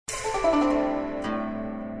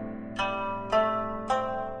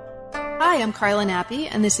Hi, I'm Carla Nappi,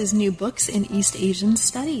 and this is New Books in East Asian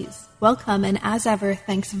Studies. Welcome, and as ever,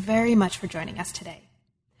 thanks very much for joining us today.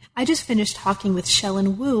 I just finished talking with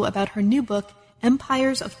Shellen Wu about her new book,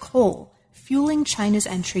 Empires of Coal, Fueling China's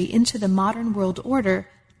Entry into the Modern World Order,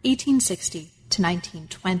 1860 to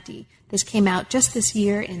 1920. This came out just this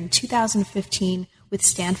year in 2015 with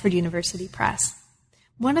Stanford University Press.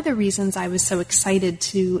 One of the reasons I was so excited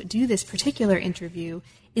to do this particular interview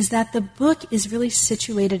is that the book is really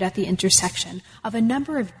situated at the intersection of a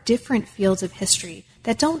number of different fields of history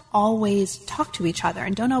that don't always talk to each other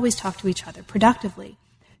and don't always talk to each other productively.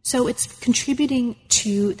 So it's contributing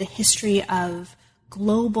to the history of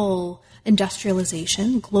global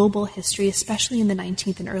industrialization, global history, especially in the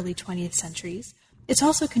 19th and early 20th centuries. It's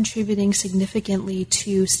also contributing significantly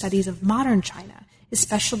to studies of modern China,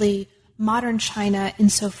 especially modern China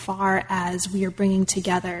insofar as we are bringing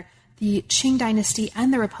together the Qing dynasty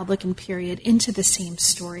and the Republican period into the same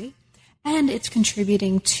story. And it's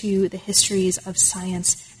contributing to the histories of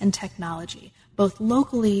science and technology, both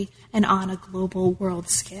locally and on a global world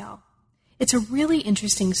scale. It's a really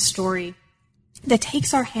interesting story that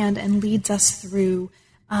takes our hand and leads us through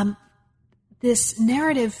this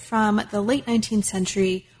narrative from the late 19th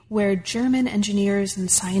century where German engineers and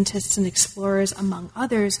scientists and explorers, among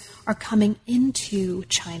others, are coming into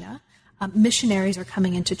China. Missionaries are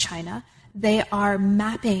coming into China. They are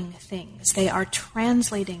mapping things. They are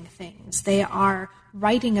translating things. They are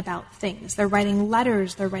writing about things. They're writing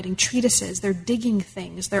letters. They're writing treatises. They're digging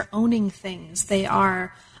things. They're owning things. They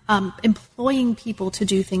are employing people to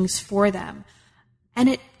do things for them. And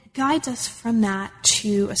it guides us from that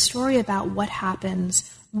to a story about what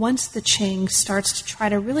happens once the Qing starts to try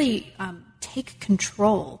to really take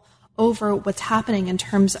control over what's happening in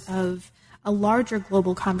terms of a larger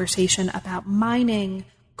global conversation about mining,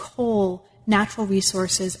 coal, natural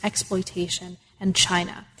resources, exploitation, and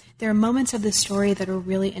China. There are moments of the story that are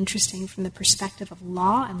really interesting from the perspective of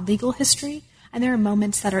law and legal history, and there are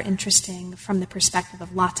moments that are interesting from the perspective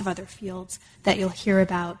of lots of other fields that you'll hear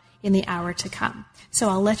about in the hour to come. So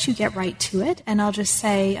I'll let you get right to it, and I'll just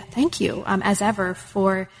say thank you, as ever,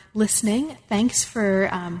 for listening. Thanks for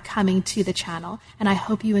coming to the channel, and I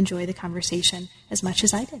hope you enjoy the conversation as much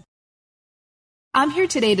as I did. I'm here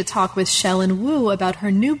today to talk with Shellen Wu about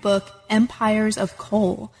her new book, Empires of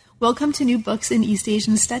Coal. Welcome to New Books in East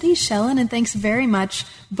Asian Studies, Shellen, and thanks very much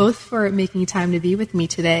both for making time to be with me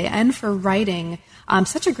today and for writing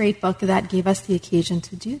such a great book that gave us the occasion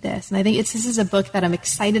to do this. And I think this is a book that I'm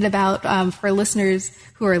excited about for listeners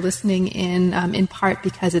who are listening in part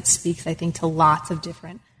because it speaks, I think, to lots of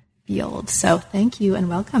different fields. So thank you and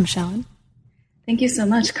welcome, Shellen. Thank you so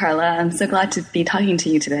much, Carla. I'm so glad to be talking to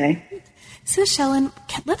you today. So, Shellen,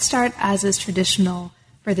 let's start, as is traditional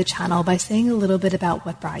for the channel, by saying a little bit about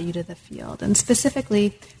what brought you to the field. And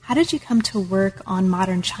specifically, how did you come to work on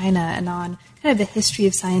modern China and on kind of the history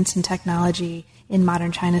of science and technology in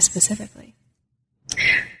modern China specifically?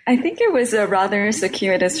 I think it was a rather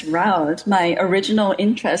circuitous route. My original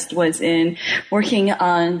interest was in working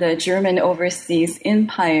on the German overseas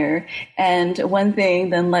empire, and one thing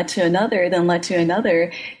then led to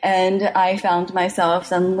another, and I found myself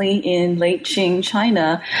suddenly in late Qing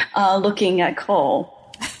China looking at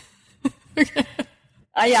coal.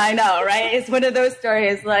 Yeah, I know, right? It's one of those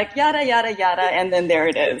stories like yada, yada, yada, and then there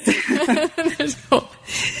it is. There's coal.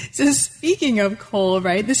 So speaking of coal,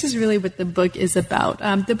 right, this is really what the book is about.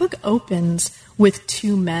 The book opens with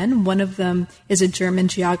two men. One of them is a German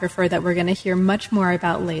geographer that we're going to hear much more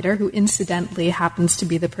about later, who incidentally happens to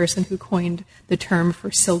be the person who coined the term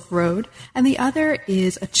for Silk Road. And the other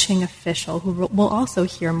is a Qing official who we'll also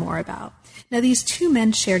hear more about. Now, these two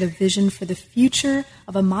men shared a vision for the future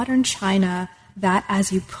of a modern China that,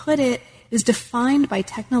 as you put it, is defined by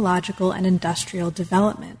technological and industrial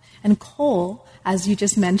development. And coal, as you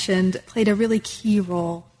just mentioned, played a really key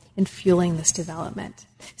role in fueling this development.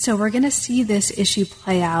 So we're going to see this issue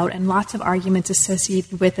play out and lots of arguments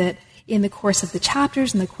associated with it in the course of the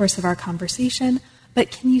chapters, in the course of our conversation. But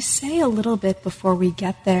can you say a little bit before we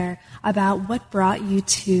get there about what brought you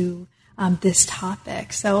to this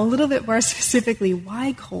topic? So a little bit more specifically,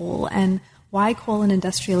 why coal and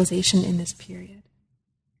industrialization in this period?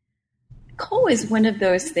 Coal is one of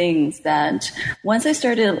those things that once I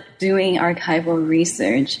started doing archival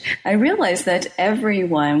research, I realized that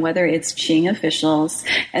everyone, whether it's Qing officials,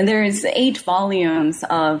 and there's 8 volumes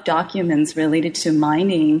of documents related to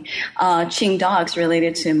mining, Qing docs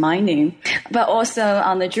related to mining, but also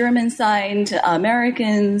on the German side,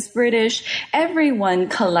 Americans, British, everyone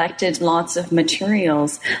collected lots of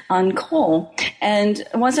materials on coal. And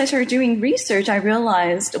once I started doing research, I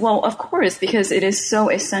realized, well, of course, because it is so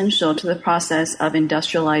essential to the process of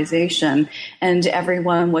industrialization, and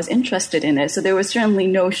everyone was interested in it. So there was certainly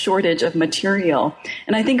no shortage of material.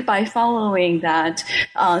 And I think by following that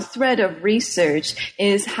thread of research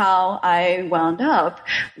is how I wound up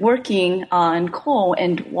working on coal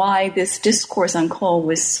and why this discourse on coal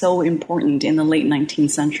was so important in the late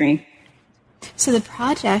 19th century. So the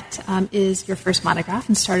project is your first monograph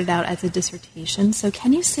and started out as a dissertation. So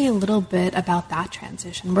can you say a little bit about that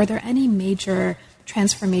transition? Were there any major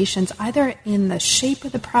transformations either in the shape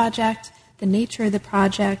of the project, the nature of the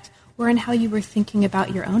project, or in how you were thinking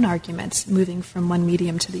about your own arguments moving from one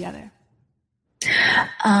medium to the other?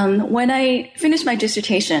 When I finished my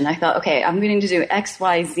dissertation, I thought, okay, I'm going to do X,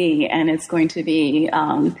 Y, Z, and it's going to be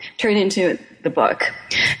turned into the book.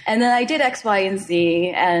 And then I did X, Y, and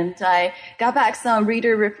Z, and I got back some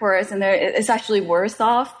reader reports, and it's actually worse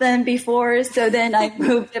off than before. So then I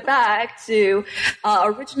moved it back to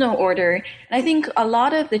original order. And I think a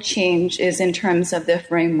lot of the change is in terms of the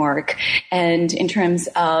framework and in terms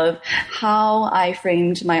of how I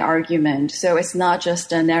framed my argument. So it's not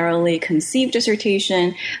just a narrowly conceived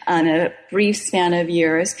dissertation on a brief span of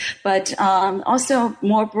years, but also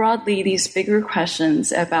more broadly, these bigger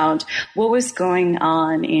questions about what was going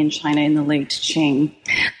on in China in the late Qing,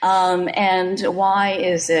 and why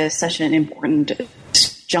is this such an important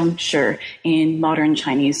juncture in modern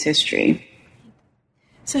Chinese history.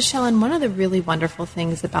 So, Shellen, one of the really wonderful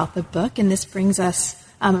things about the book, and this brings us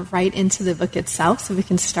right into the book itself so we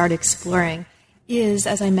can start exploring, is,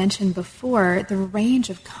 as I mentioned before, the range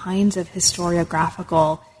of kinds of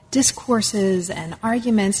historiographical discourses and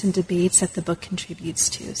arguments and debates that the book contributes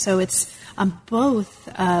to. So it's both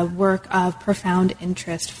a work of profound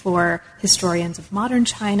interest for historians of modern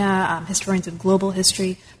China, historians of global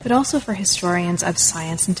history, but also for historians of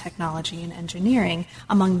science and technology and engineering,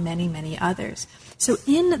 among many, many others. So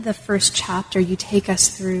in the first chapter, you take us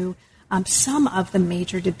through some of the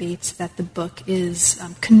major debates that the book is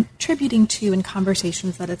contributing to and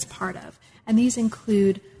conversations that it's part of. And these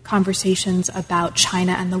include conversations about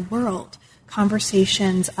China and the world,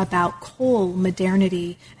 conversations about coal,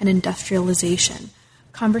 modernity, and industrialization,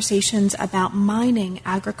 conversations about mining,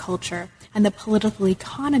 agriculture, and the political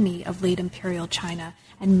economy of late imperial China,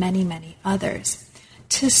 and many, many others.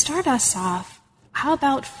 To start us off, how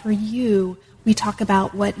about for you, we talk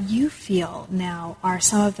about what you feel now are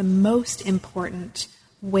some of the most important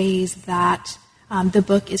ways that the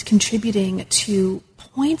book is contributing to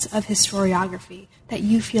points of historiography that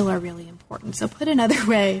you feel are really important. So put another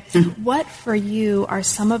way, what for you are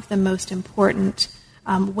some of the most important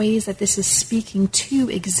ways that this is speaking to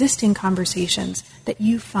existing conversations that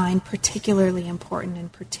you find particularly important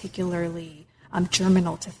and particularly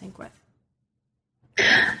germinal to think with?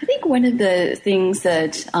 I think one of the things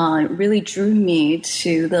that really drew me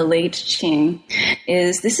to the late Qing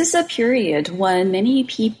is this is a period when many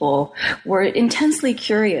people were intensely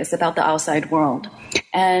curious about the outside world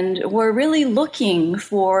and were really looking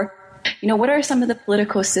for, what are some of the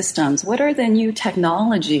political systems? What are the new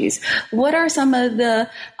technologies? What are some of the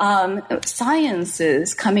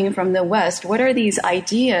sciences coming from the West? What are these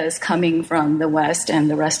ideas coming from the West and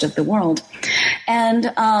the rest of the world?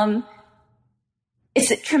 And it's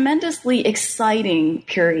a tremendously exciting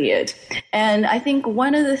period. And I think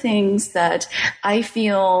one of the things that I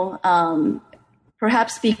feel,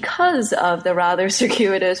 perhaps because of the rather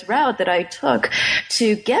circuitous route that I took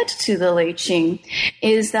to get to the late Qing,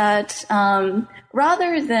 is that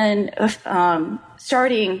rather than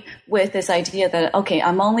starting with this idea that, okay,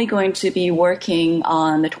 I'm only going to be working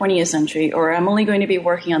on the 20th century, or I'm only going to be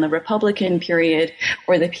working on the Republican period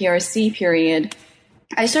or the PRC period,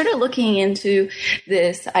 I started looking into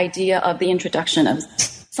this idea of the introduction of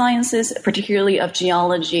sciences, particularly of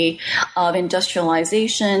geology, of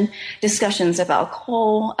industrialization, discussions about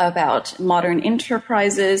coal, about modern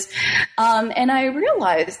enterprises. And I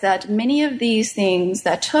realized that many of these things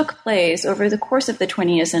that took place over the course of the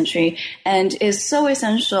 20th century and is so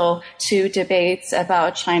essential to debates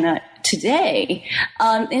about China today,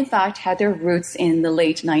 in fact, had their roots in the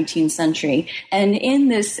late 19th century and in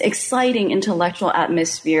this exciting intellectual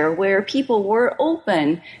atmosphere where people were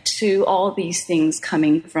open to all these things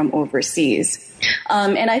coming from overseas.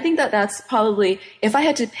 And I think that that's probably, if I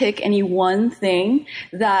had to pick any one thing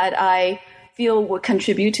that I feel would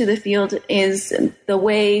contribute to the field, is the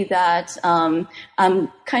way that I'm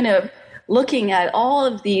kind of looking at all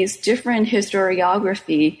of these different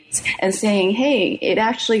historiographies and saying, hey, it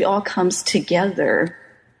actually all comes together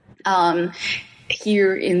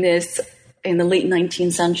here in the late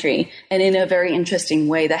 19th century, and in a very interesting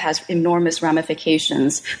way that has enormous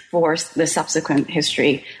ramifications for the subsequent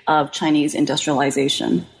history of Chinese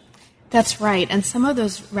industrialization. That's right. And some of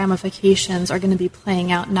those ramifications are going to be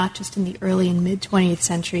playing out not just in the early and mid 20th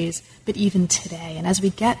centuries, but even today. And as we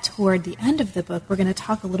get toward the end of the book, we're going to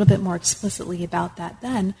talk a little bit more explicitly about that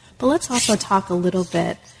then. But let's also talk a little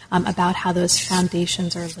bit about how those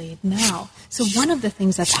foundations are laid now. So one of the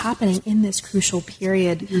things that's happening in this crucial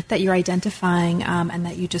period that you're identifying and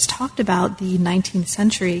that you just talked about, the 19th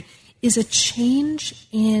century, is a change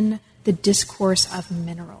in the discourse of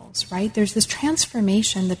minerals, right? There's this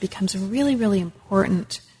transformation that becomes really, really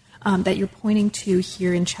important that you're pointing to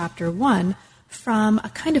here in Chapter 1 from a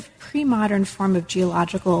kind of pre-modern form of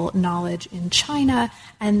geological knowledge in China,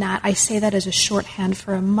 and that I say that as a shorthand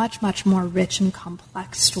for a much, much more rich and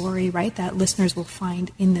complex story, right, that listeners will find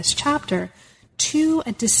in this chapter, to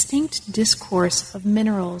a distinct discourse of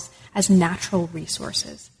minerals as natural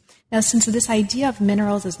resources. Now, since this idea of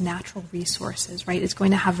minerals as natural resources, right, is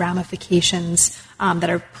going to have ramifications that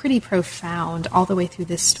are pretty profound all the way through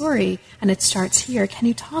this story, and it starts here, can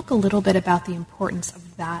you talk a little bit about the importance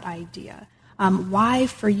of that idea? Why,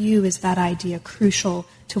 for you, is that idea crucial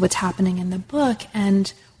to what's happening in the book,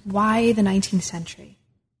 and why the 19th century?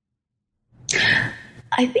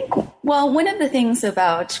 I think, well, one of the things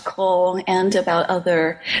about coal and about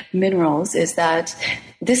other minerals is that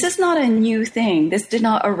this is not a new thing. This did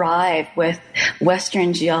not arrive with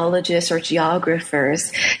Western geologists or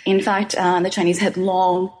geographers. In fact, the Chinese had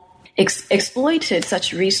long exploited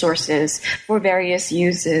such resources for various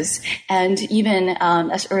uses, and even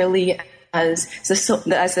as early as the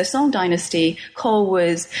Song dynasty, coal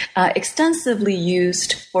was extensively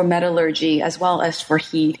used for metallurgy as well as for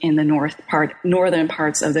heat in the northern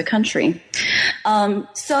parts of the country.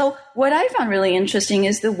 So what I found really interesting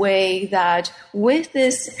is the way that with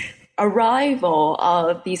this arrival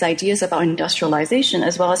of these ideas about industrialization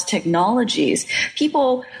as well as technologies,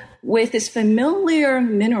 people with this familiar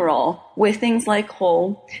mineral, with things like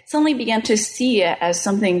coal, suddenly began to see it as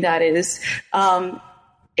something that is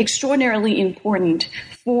extraordinarily important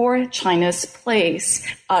for China's place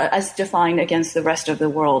as defined against the rest of the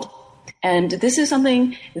world. And this is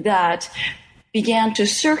something that began to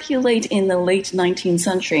circulate in the late 19th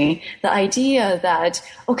century, the idea that,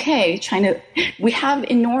 okay, China, we have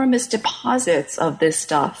enormous deposits of this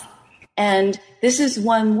stuff. And this is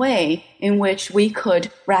one way in which we could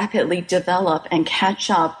rapidly develop and catch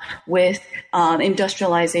up with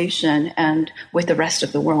industrialization and with the rest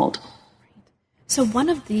of the world. So one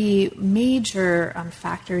of the major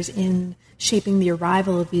factors in shaping the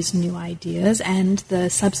arrival of these new ideas and the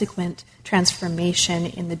subsequent transformation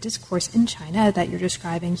in the discourse in China that you're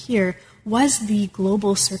describing here was the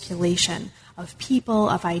global circulation of people,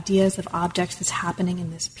 of ideas, of objects that's happening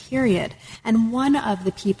in this period. And one of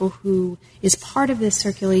the people who is part of this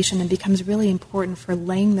circulation and becomes really important for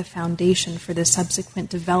laying the foundation for the subsequent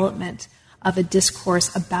development of a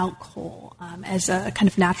discourse about coal as a kind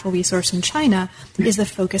of natural resource in China is the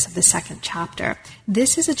focus of the second chapter.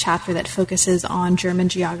 This is a chapter that focuses on German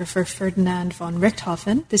geographer Ferdinand von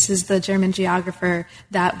Richthofen. This is the German geographer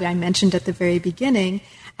that I mentioned at the very beginning,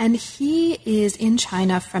 and he is in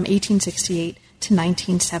China from 1868 to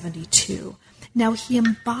 1972. Now, he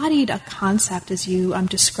embodied a concept, as you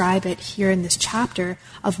describe it here in this chapter,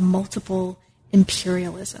 of multiple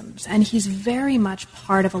imperialisms. And he's very much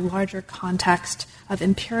part of a larger context of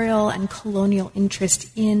imperial and colonial interest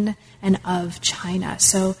in and of China.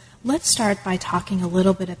 So let's start by talking a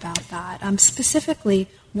little bit about that. Specifically,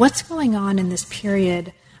 what's going on in this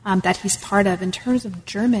period that he's part of in terms of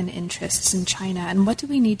German interests in China, and what do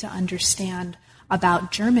we need to understand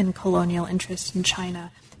about German colonial interests in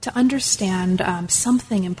China to understand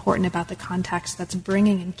something important about the context that's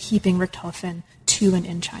bringing and keeping Richthofen to and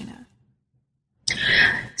in China?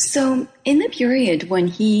 So in the period when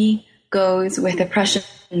he goes with a Prussian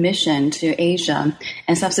mission to Asia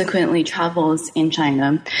and subsequently travels in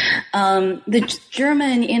China, the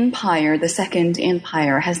German Empire, the Second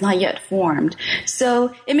Empire, has not yet formed.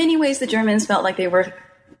 So in many ways, the Germans felt like they were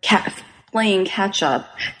playing catch-up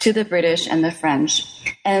to the British and the French.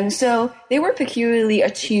 And so they were peculiarly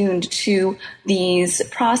attuned to these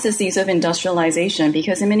processes of industrialization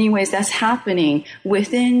because in many ways that's happening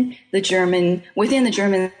within the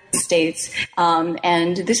German states.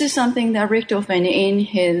 And this is something that Richthofen, in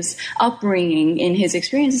his upbringing, in his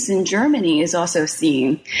experiences in Germany, is also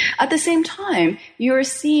seeing. At the same time, you're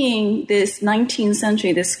seeing this 19th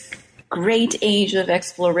century, this great age of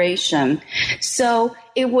exploration. So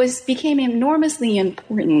it became enormously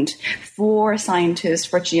important for scientists,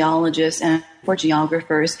 for geologists, and for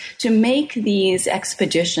geographers to make these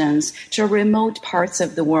expeditions to remote parts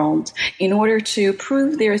of the world in order to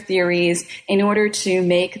prove their theories, in order to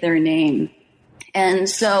make their name. And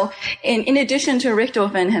so in addition to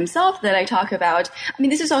Richthofen himself that I talk about, I mean,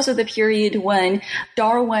 this is also the period when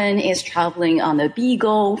Darwin is traveling on the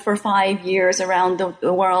Beagle for 5 years around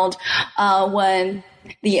the world, when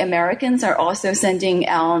the Americans are also sending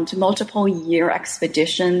out multiple year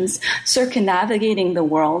expeditions, circumnavigating the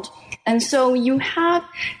world. And so you have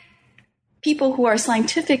people who are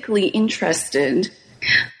scientifically interested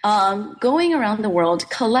going around the world,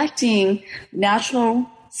 collecting natural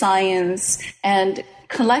science and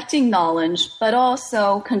collecting knowledge, but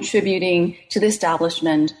also contributing to the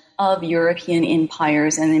establishment of European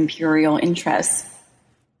empires and imperial interests.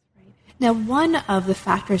 Now, one of the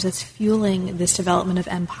factors that's fueling this development of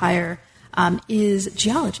empire is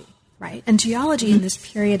geology, right? And geology in this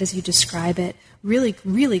period, as you describe it, really,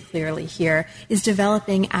 really clearly here, is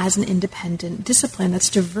developing as an independent discipline that's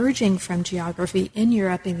diverging from geography in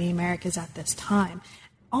Europe and the Americas at this time.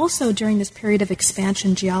 Also, during this period of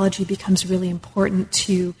expansion, geology becomes really important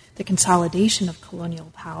to the consolidation of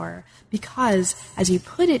colonial power because, as you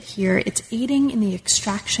put it here, it's aiding in the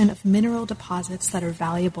extraction of mineral deposits that are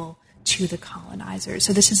valuable to the colonizers.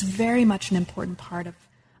 So this is very much an important part of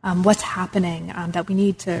what's happening that we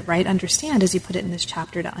need to understand, as you put it in this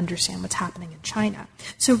chapter, to understand what's happening in China.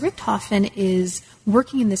 So Richthofen is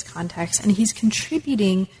working in this context, and he's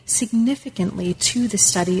contributing significantly to the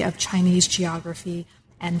study of Chinese geography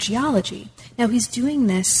and geology. Now, he's doing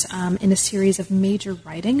this in a series of major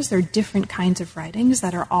writings. There are different kinds of writings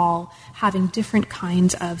that are all having different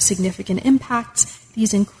kinds of significant impacts.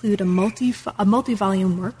 These include a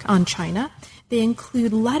multi-volume work on China. They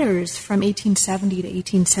include letters from 1870 to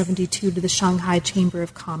 1872 to the Shanghai Chamber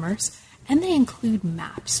of Commerce, and they include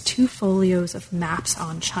maps, 2 folios of maps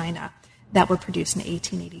on China that were produced in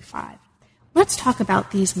 1885. Let's talk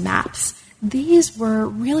about these maps. These were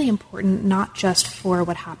really important not just for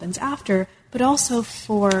what happens after, but also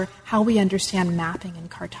for how we understand mapping and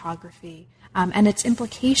cartography and its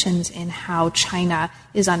implications in how China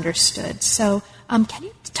is understood. So can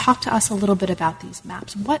you talk to us a little bit about these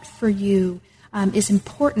maps? What for you is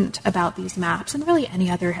important about these maps and really any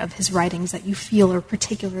other of his writings that you feel are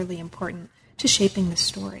particularly important to shaping the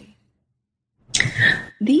story?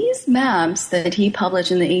 These maps that he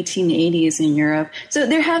published in the 1880s in Europe, so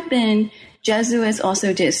there have been Jesuits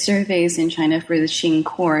also did surveys in China for the Qing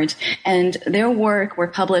court, and their work were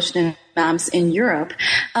published in maps in Europe.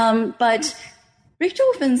 But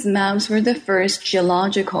Richthofen's maps were the first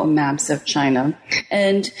geological maps of China.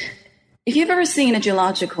 And if you've ever seen a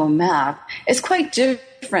geological map, it's quite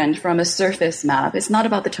different from a surface map. It's not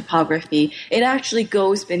about the topography. It actually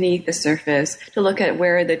goes beneath the surface to look at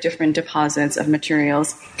where the different deposits of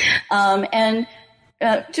materials.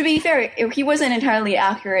 To be fair, he wasn't entirely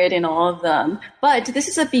accurate in all of them, but this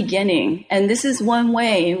is a beginning, and this is one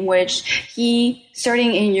way in which he,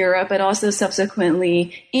 starting in Europe, but also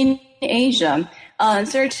subsequently in Asia,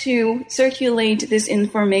 started to circulate this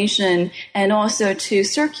information and also to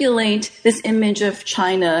circulate this image of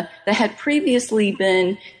China that had previously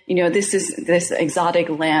been, this is this exotic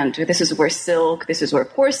land. This is where silk, this is where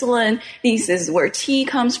porcelain, this is where tea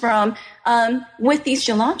comes from. With these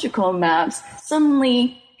geological maps,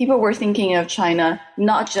 suddenly people were thinking of China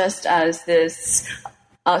not just as this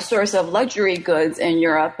source of luxury goods in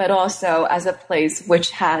Europe, but also as a place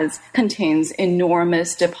which contains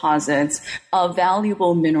enormous deposits of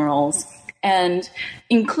valuable minerals, and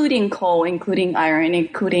including coal, including iron,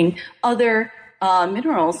 including other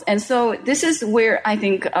minerals. And so this is where I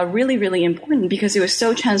think really, really important, because it was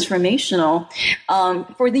so transformational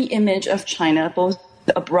for the image of China, both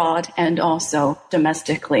abroad and also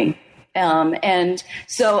domestically. And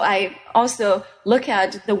so I also look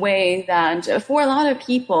at the way that for a lot of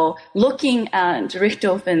people looking at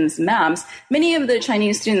Richthofen's maps, many of the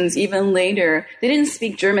Chinese students, even later, they didn't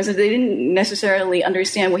speak German, so they didn't necessarily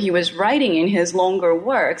understand what he was writing in his longer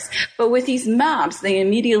works. But with these maps, they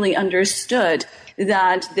immediately understood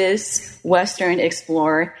that this Western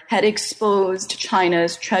explorer had exposed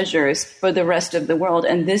China's treasures for the rest of the world.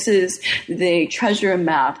 And this is the treasure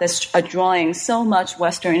map that's drawing so much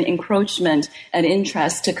Western encroachment and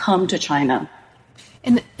interest to come to China.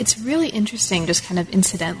 And it's really interesting, just kind of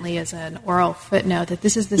incidentally as an oral footnote, that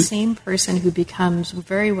this is the same person who becomes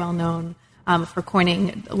very well known for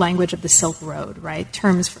coining the language of the Silk Road, right?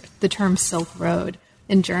 The term Silk Road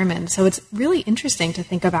in German. So it's really interesting to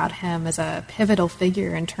think about him as a pivotal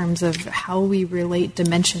figure in terms of how we relate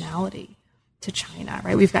dimensionality to China,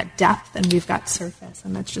 right? We've got depth and we've got surface,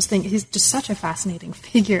 and he's just such a fascinating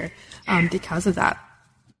figure because of that.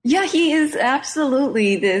 Yeah, he is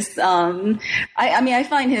absolutely this. I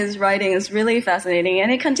find his writing is really fascinating,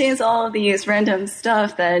 and it contains all of these random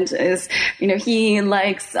stuff that is, he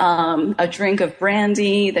likes a drink of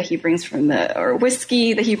brandy that he brings or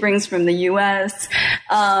whiskey that he brings from the U.S.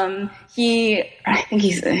 I think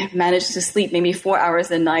he's managed to sleep maybe 4 hours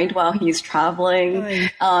a night while he's traveling.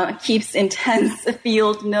 Keeps intense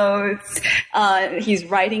field notes. He's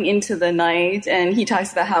writing into the night, and he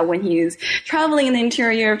talks about how when he's traveling in the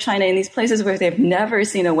interior of China, in these places where they've never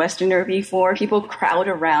seen a Westerner before, people crowd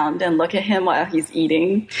around and look at him while he's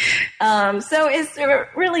eating. So it's a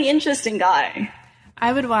really interesting guy.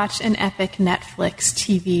 I would watch an epic Netflix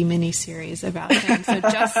TV miniseries about him. So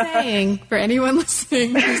just saying, for anyone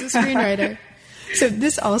listening who's a screenwriter. So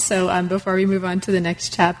this also, before we move on to the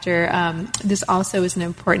next chapter, this also is an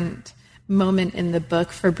important moment in the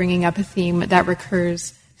book for bringing up a theme that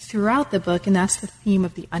recurs throughout the book, and that's the theme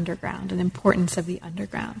of the underground and importance of the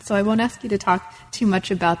underground. So I won't ask you to talk too much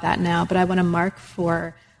about that now, but I want to mark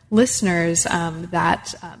for listeners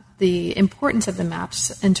that the importance of the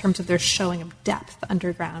maps in terms of their showing of depth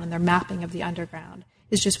underground and their mapping of the underground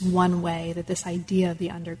is just one way that this idea of the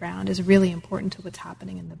underground is really important to what's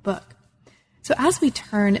happening in the book. So as we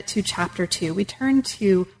turn to chapter 2, we turn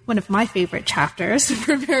to one of my favorite chapters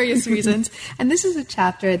for various reasons, and this is a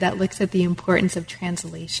chapter that looks at the importance of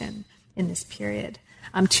translation in this period,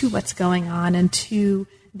 to what's going on and to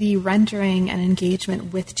the rendering and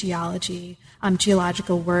engagement with geology,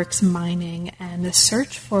 geological works, mining, and the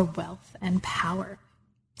search for wealth and power.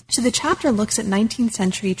 So the chapter looks at 19th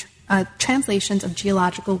century translations of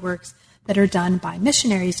geological works that are done by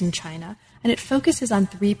missionaries in China, and it focuses on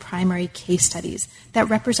 3 primary case studies that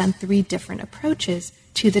represent 3 different approaches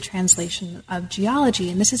to the translation of geology.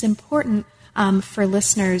 And this is important for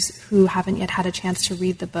listeners who haven't yet had a chance to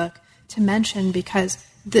read the book to mention, because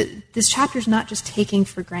this chapter is not just taking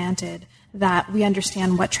for granted that we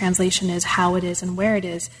understand what translation is, how it is, and where it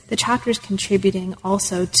is. The chapter is contributing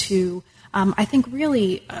also to, I think,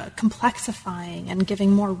 really complexifying and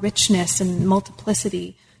giving more richness and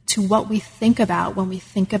multiplicity to what we think about when we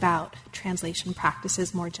think about translation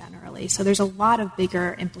practices more generally. So there's a lot of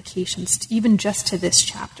bigger implications, even just to this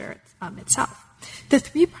chapter itself. The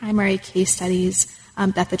 3 primary case studies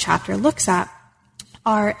that the chapter looks at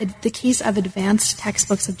are the case of advanced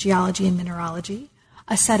textbooks of geology and mineralogy,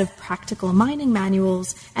 a set of practical mining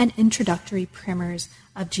manuals, and introductory primers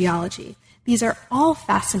of geology. These are all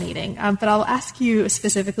fascinating, but I'll ask you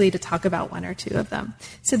specifically to talk about 1 or 2 of them.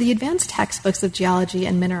 So the advanced textbooks of geology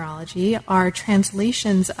and mineralogy are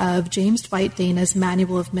translations of James Dwight Dana's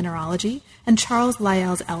Manual of Mineralogy and Charles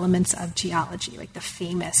Lyell's Elements of Geology, like the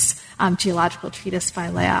famous geological treatise by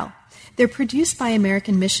Lyell. They're produced by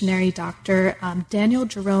American missionary Dr. Daniel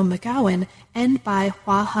Jerome McGowan and by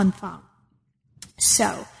Hua Hanfang.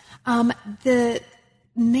 So the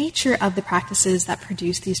nature of the practices that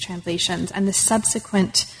produce these translations and the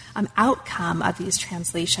subsequent outcome of these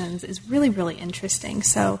translations is really, really interesting.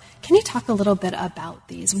 So can you talk a little bit about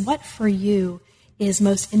these? What for you is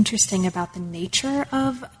most interesting about the nature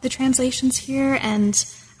of the translations here, and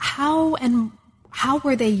how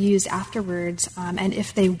were they used afterwards? And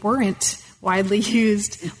if they weren't widely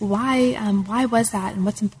used, why was that, and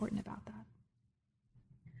what's important about that?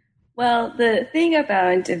 Well, the thing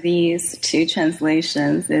about these 2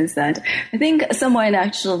 translations is that I think someone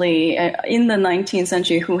actually in the 19th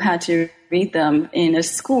century who had to read them in a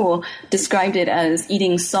school described it as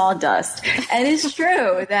eating sawdust. And it's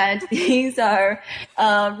true that these are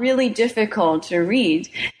really difficult to read.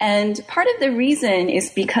 And part of the reason is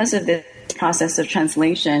because of the process of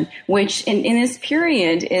translation, which in this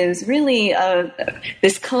period is really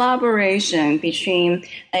this collaboration between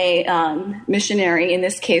a missionary, in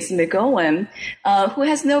this case McGowan, who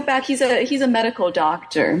has no back. He's a medical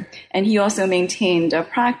doctor, and he also maintained a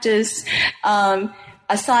practice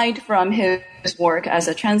aside from his work as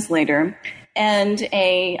a translator, and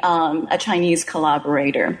a Chinese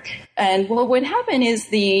collaborator. And what would happen is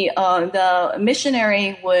the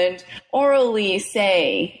missionary would orally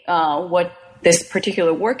say what this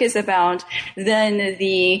particular work is about. Then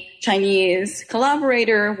the Chinese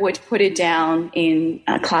collaborator would put it down in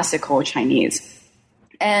classical Chinese.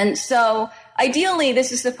 And so ideally,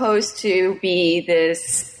 this is supposed to be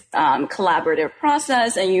this collaborative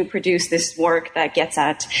process, and you produce this work that gets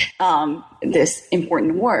at this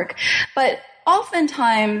important work. But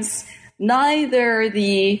oftentimes, neither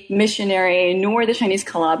the missionary nor the Chinese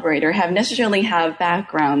collaborator necessarily have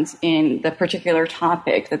backgrounds in the particular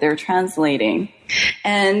topic that they're translating.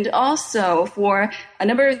 And also, for a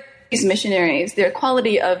number of these missionaries, their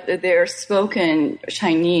quality of their spoken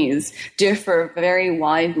Chinese differ very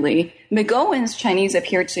widely. McGowan's Chinese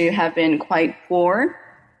appear to have been quite poor.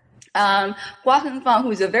 Hua Hengfang,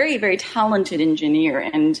 who's a very, very talented engineer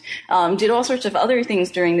and did all sorts of other things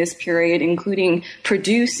during this period, including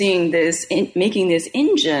making this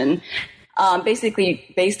engine,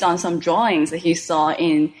 basically based on some drawings that he saw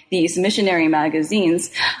in these missionary magazines.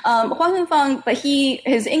 Hua Hengfang, but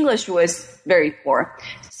his English was very poor.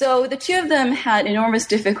 So the two of them had enormous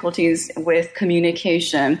difficulties with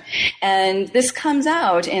communication. And this comes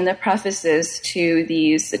out in the prefaces to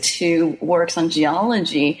these two works on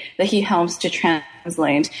geology that he helps to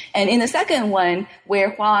translate. And in the second one,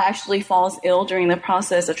 where Hua actually falls ill during the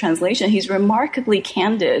process of translation, he's remarkably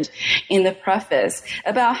candid in the preface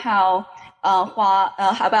about how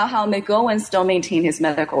McGowan still maintained his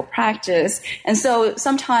medical practice. And so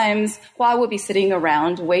sometimes Hua would be sitting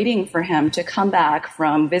around waiting for him to come back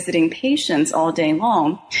from visiting patients all day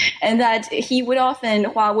long. And that Hua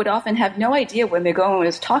would often have no idea what McGowan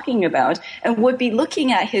was talking about and would be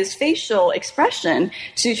looking at his facial expression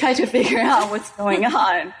to try to figure out what's going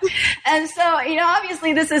on. And so,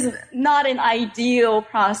 obviously this is not an ideal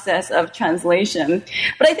process of translation.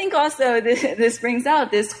 But I think also this brings out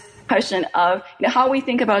this question of how we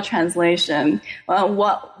think about translation,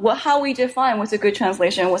 how we define what's a good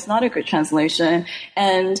translation, what's not a good translation,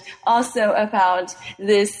 and also about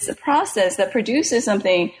this process that produces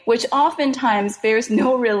something which oftentimes bears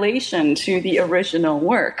no relation to the original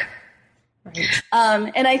work. Right.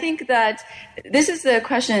 And I think that this is the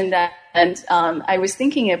question that I was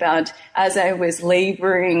thinking about as I was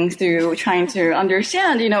laboring through trying to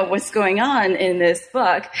understand, what's going on in this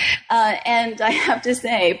book. And I have to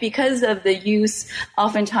say, because of the use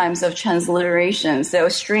oftentimes of transliteration, so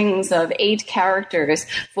strings of 8 characters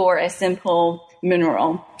for a simple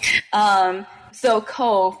mineral. So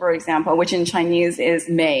coal, for example, which in Chinese is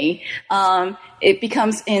Mei, it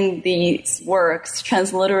becomes in these works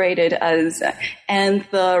transliterated as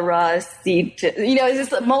anthracite. It's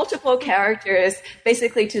just multiple characters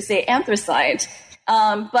basically to say anthracite.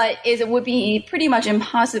 But it would be pretty much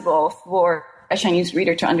impossible for a Chinese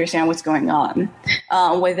reader to understand what's going on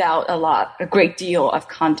without a great deal of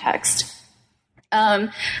context.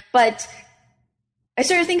 But I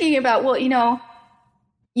started thinking about,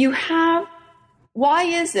 why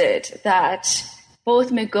is it that both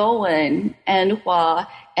McGowan and Hua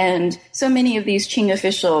and so many of these Qing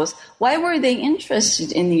officials, why were they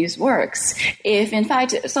interested in these works? If, in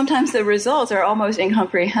fact, sometimes the results are almost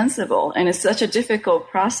incomprehensible and it's such a difficult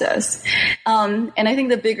process. And I think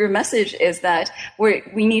the bigger message is that we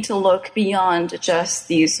need to look beyond just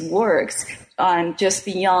these works, just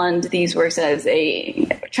beyond these works as a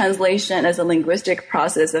translation, as a linguistic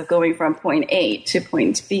process of going from point A to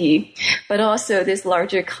point B, but also this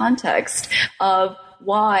larger context of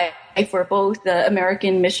why, for both the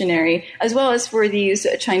American missionary as well as for these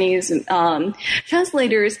Chinese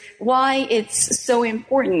translators, why it's so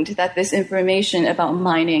important that this information about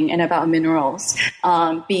mining and about minerals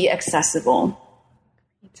be accessible.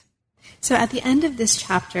 So at the end of this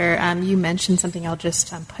chapter, you mentioned something I'll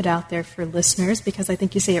just put out there for listeners, because I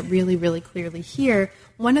think you say it really, really clearly here.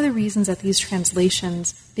 One of the reasons that these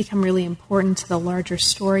translations become really important to the larger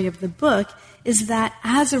story of the book is that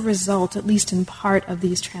as a result, at least in part of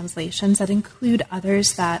these translations that include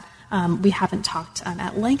others that we haven't talked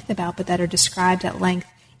at length about, but that are described at length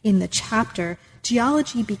in the chapter,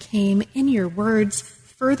 geology became, in your words,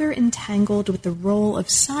 further entangled with the role of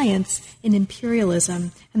science in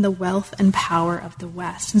imperialism and the wealth and power of the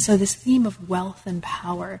West. And so this theme of wealth and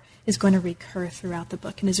power is going to recur throughout the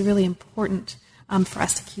book and is really important for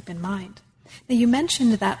us to keep in mind. Now, you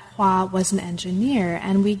mentioned that Hua was an engineer,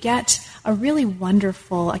 and we get a really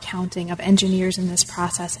wonderful accounting of engineers in this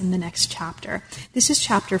process in the next chapter. This is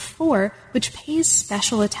chapter 4, which pays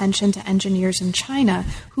special attention to engineers in China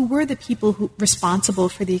who were the people responsible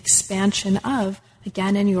for the expansion of,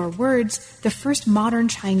 again in your words, the first modern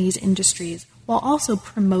Chinese industries, while also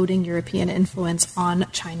promoting European influence on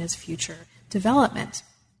China's future development.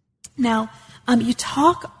 Now, you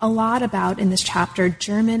talk a lot about, in this chapter,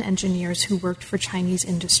 German engineers who worked for Chinese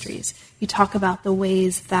industries. You talk about the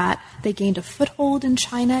ways that they gained a foothold in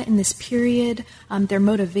China in this period, their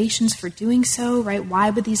motivations for doing so, right?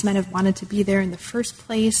 Why would these men have wanted to be there in the first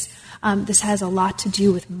place? This has a lot to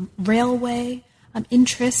do with railway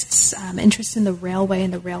interests in the railway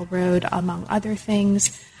and the railroad, among other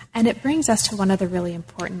things. And it brings us to one of the really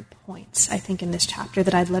important points, I think, in this chapter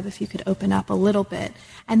that I'd love if you could open up a little bit.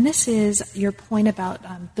 And this is your point about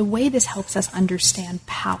the way this helps us understand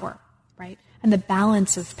power, right? And the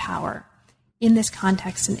balance of power in this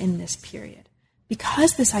context and in this period.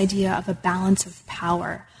 because this idea of a balance of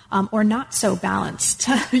power, or not so balanced,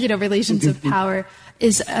 relations of power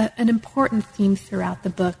is an important theme throughout the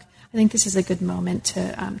book. I think this is a good moment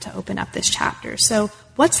to open up this chapter. So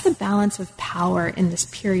what's the balance of power in this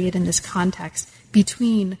period, in this context,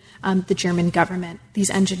 between the German government, these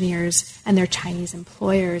engineers, and their Chinese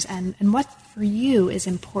employers? And what, for you, is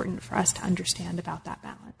important for us to understand about that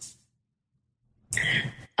balance?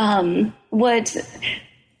 What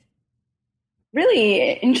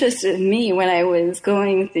really interested me when I was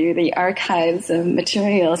going through the archives of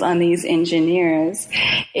materials on these engineers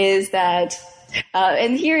is that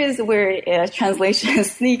and here is where translation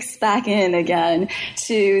sneaks back in again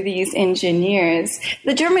to these engineers.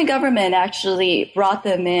 The German government actually brought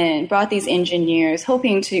these engineers,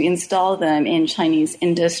 hoping to install them in Chinese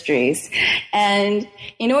industries. And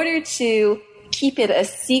in order to keep it a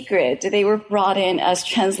secret, they were brought in as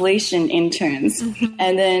translation interns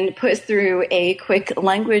and then put through a quick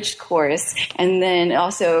language course. And then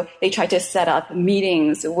also they tried to set up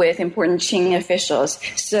meetings with important Qing officials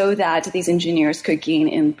so that these engineers could gain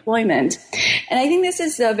employment. And I think this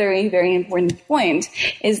is a very, very important point,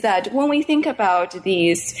 is that when we think about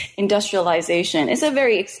these industrialization, it's a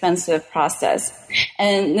very expensive process.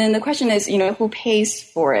 And then the question is, who pays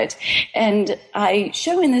for it? And I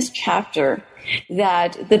show in this chapter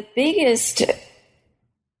that the biggest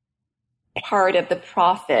part of the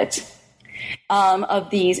profit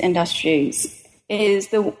of these industries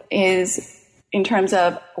is in terms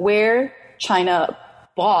of where China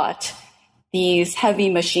bought these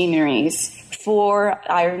heavy machineries for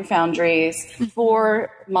iron foundries,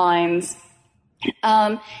 for mines,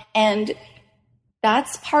 and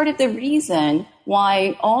that's part of the reason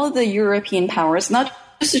why all the European powers, not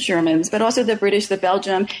just the Germans, but also the British, the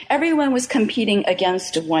Belgium, everyone was competing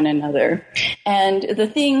against one another. And the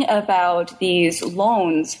thing about these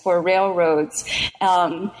loans for railroads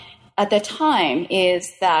at the time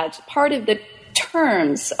is that part of the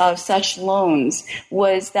terms of such loans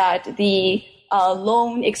was that the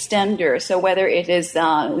loan extender, so whether it is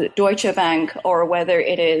Deutsche Bank or whether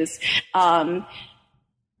it is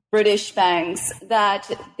British banks,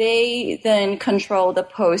 that they then control the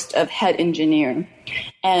post of head engineer.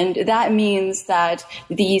 And that means that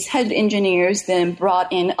these head engineers then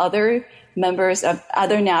brought in other members of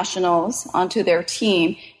other nationals onto their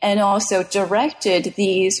team and also directed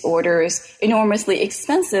these orders, enormously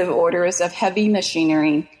expensive orders of heavy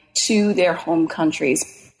machinery, to their home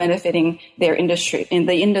countries, benefiting their industry in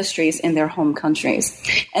the industries in their home countries.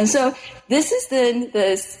 And so this is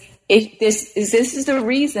this is the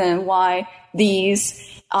reason why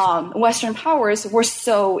these Western powers were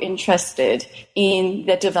so interested in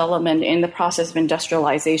the development, in the process of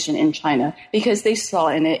industrialization in China, because they saw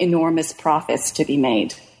enormous profits to be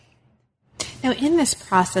made. Now, in this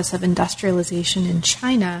process of industrialization in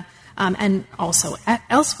China, and also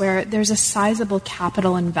elsewhere, there's a sizable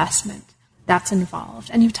capital investment that's involved.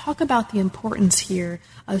 And you talk about the importance here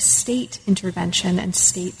of state intervention and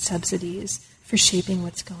state subsidies for shaping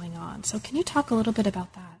what's going on. So can you talk a little bit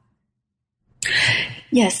about that?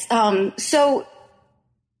 Yes. I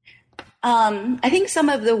think some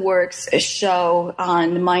of the works show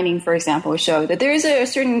on mining, for example, show that there is a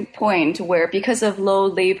certain point where, because of low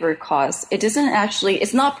labor costs, it's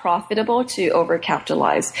not profitable to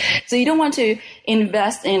overcapitalize. So you don't want to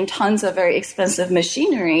invest in tons of very expensive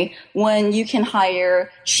machinery when you can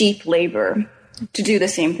hire cheap labor to do the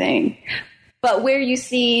same thing. But where you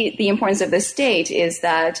see the importance of the state is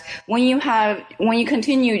that when you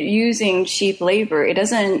continue using cheap labor, it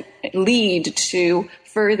doesn't lead to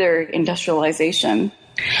further industrialization.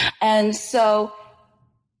 And so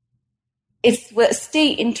it's with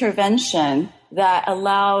state intervention that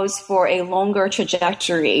allows for a longer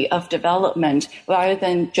trajectory of development rather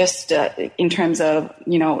than just in terms of,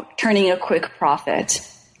 turning a quick profit.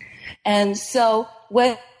 And so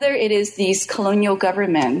whether it is these colonial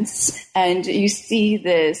governments, and you see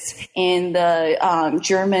this in the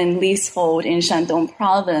German leasehold in Shandong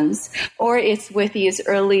province, or it's with these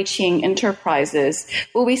early Qing enterprises,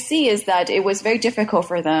 what we see is that it was very difficult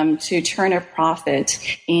for them to turn a profit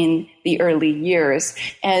in the early years.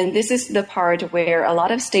 And this is the part where a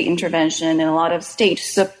lot of state intervention and a lot of state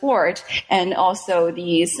support and also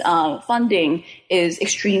these funding is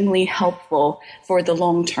extremely helpful for the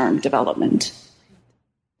long-term development.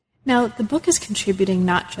 Now, the book is contributing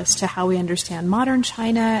not just to how we understand modern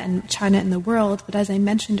China and China in the world, but as I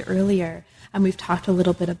mentioned earlier, and we've talked a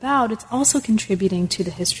little bit about, it's also contributing to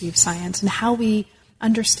the history of science and how we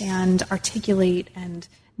understand, articulate, and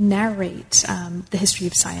narrate the history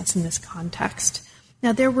of science in this context.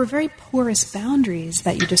 Now, there were very porous boundaries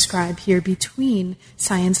that you describe here between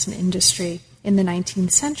science and industry. in the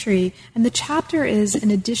 19th century. And the chapter is,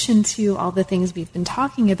 in addition to all the things we've been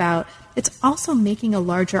talking about, it's also making a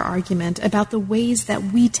larger argument about the ways that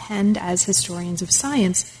we tend as historians of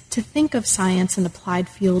science to think of science and applied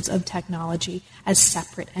fields of technology as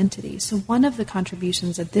separate entities. So one of the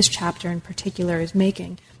contributions that this chapter in particular is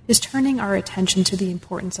making is turning our attention to the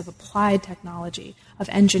importance of applied technology, of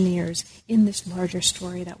engineers in this larger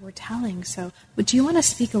story that we're telling. So do you want to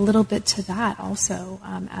speak a little bit to that also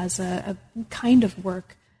as a kind of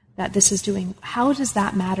work that this is doing? How does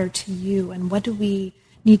that matter to you, and what do we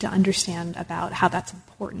need to understand about how that's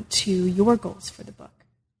important to your goals for the book?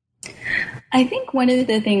 I think one of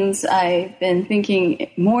the things I've been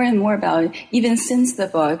thinking more and more about, even since the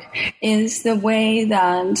book, is the way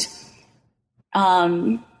that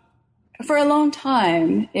for a long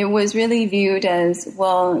time, it was really viewed as,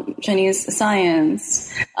 well, Chinese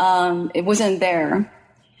science, it wasn't there.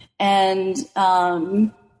 And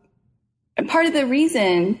part of the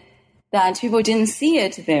reason that people didn't see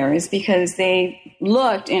it there is because they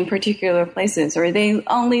looked in particular places, or they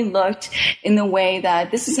only looked in the way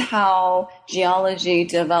that this is how geology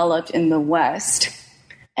developed in the West.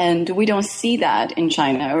 And we don't see that in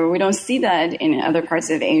China, or we don't see that in other parts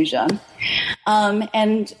of Asia.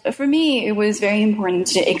 And for me, it was very important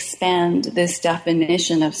to expand this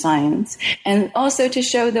definition of science, and also to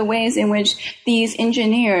show the ways in which these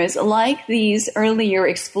engineers, like these earlier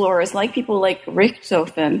explorers, like people like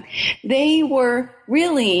Richthofen, they were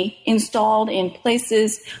really installed in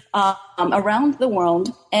places around the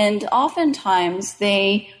world, and oftentimes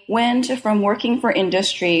they went from working for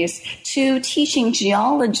industries to teaching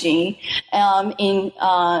geology in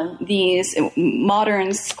these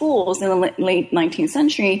modern schools in the late 19th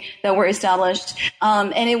century that were established,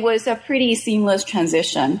 and it was a pretty seamless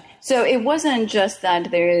transition. So it wasn't just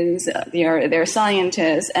that there are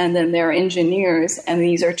scientists and then there are engineers, and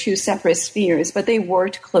these are two separate spheres, but they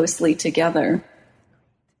worked closely together.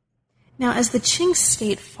 Now, as the Qing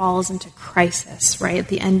state falls into crisis, right, at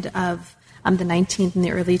the end of the 19th and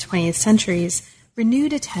the early 20th centuries,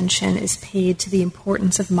 renewed attention is paid to the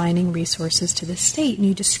importance of mining resources to the state, and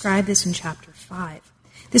you describe this in Chapter 5.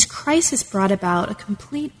 This crisis brought about a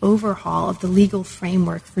complete overhaul of the legal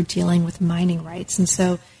framework for dealing with mining rights. And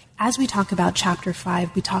so as we talk about Chapter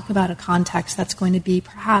 5, we talk about a context that's going to be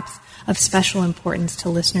perhaps of special importance to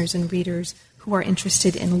listeners and readers who are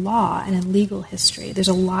interested in law and in legal history. There's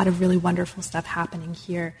a lot of really wonderful stuff happening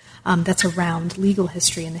here that's around legal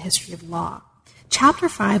history and the history of law. Chapter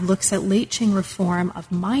 5 looks at late Qing reform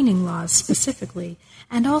of mining laws specifically,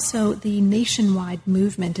 and also the nationwide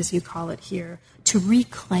movement, as you call it here, to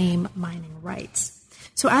reclaim mining rights.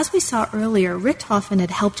 So as we saw earlier, Richthofen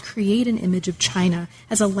had helped create an image of China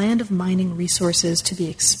as a land of mining resources to be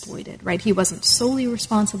exploited, right? He wasn't solely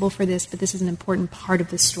responsible for this, but this is an important part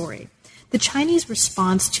of the story. The Chinese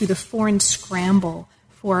response to the foreign scramble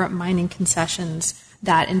for mining concessions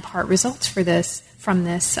that in part results from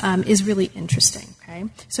this is really interesting. Okay,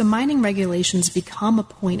 so mining regulations become a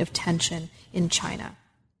point of tension in China.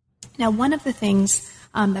 Now, one of the things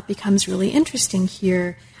that becomes really interesting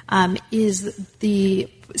here is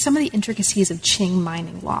some of the intricacies of Qing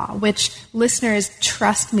mining law, which listeners,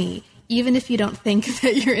 trust me, even if you don't think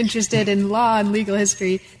that you're interested in law and legal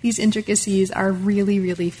history, these intricacies are really,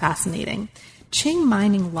 really fascinating. Qing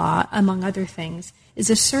mining law, among other things, is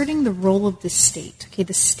asserting the role of the state,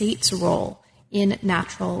 the state's role in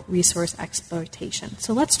natural resource exploitation.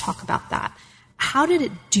 So let's talk about that. How did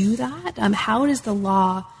it do that? How does the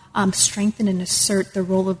law strengthen and assert the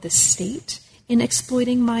role of the state in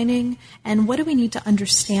exploiting mining? And what do we need to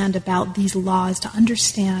understand about these laws to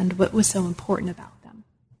understand what was so important about them?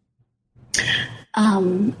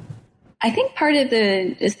 I think part of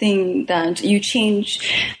the thing that you change,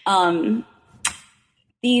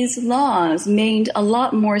 these laws made a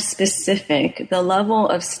lot more specific the level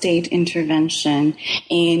of state intervention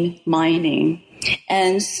in mining.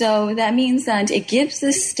 And so that means that it gives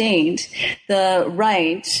the state the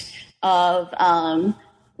right of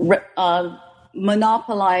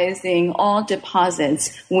monopolizing all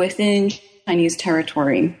deposits within Chinese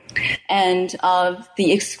territory, and of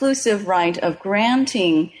the exclusive right of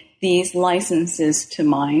granting these licenses to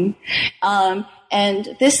mine.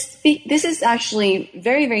 And this is actually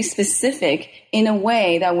very, very specific in a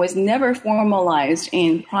way that was never formalized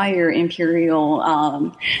in prior imperial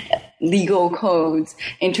legal codes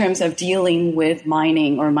in terms of dealing with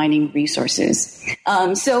mining or mining resources.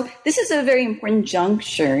 So this is a very important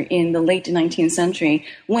juncture in the late 19th century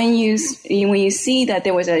when you see that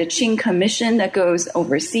there was a Qing commission that goes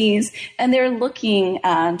overseas, and they're looking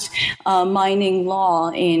at mining law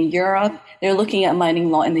in Europe. They're looking at mining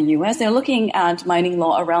law in the U.S. They're looking at mining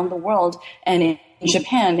law around the world and in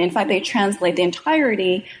Japan. In fact, they translate the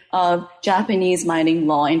entirety of Japanese mining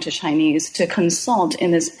law into Chinese to consult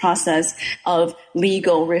in this process of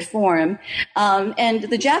legal reform. And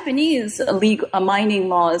the Japanese mining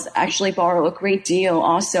laws actually borrow a great deal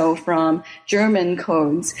also from German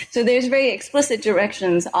codes. So there's very explicit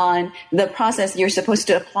directions on the process you're supposed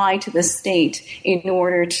to apply to the state in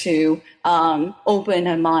order to open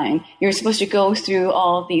a mine. You're supposed to go through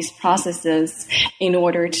all of these processes in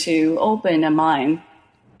order to open a mine.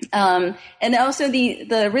 And also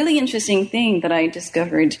the really interesting thing that I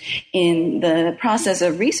discovered in the process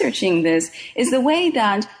of researching this is the way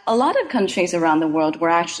that a lot of countries around the world were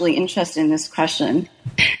actually interested in this question.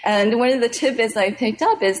 And one of the tidbits I picked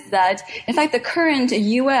up is that, in fact, the current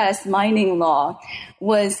U.S. mining law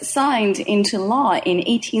was signed into law in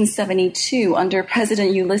 1872 under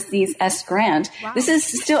President Ulysses S. Grant. Wow. This is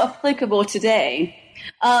still applicable today.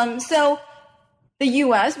 So the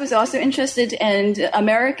U.S. was also interested, and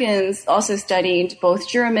Americans also studied both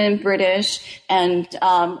German, British, and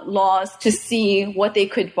laws to see what they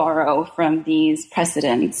could borrow from these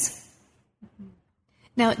precedents.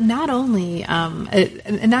 Now, not only,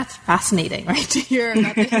 and that's fascinating, right, to hear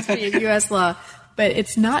about the history of U.S. law, but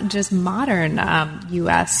it's not just modern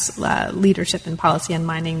U.S. leadership and policy on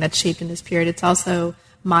mining that's shaped in this period. It's also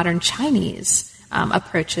modern Chinese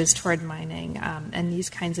approaches toward mining and these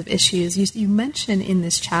kinds of issues. You mention in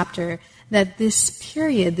this chapter that this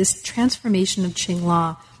period, this transformation of Qing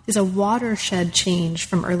law, is a watershed change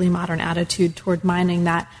from early modern attitude toward mining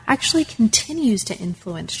that actually continues to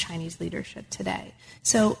influence Chinese leadership today.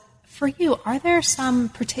 So for you, are there some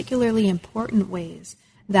particularly important ways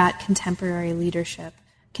that contemporary leadership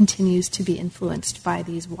continues to be influenced by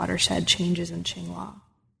these watershed changes in Qing law?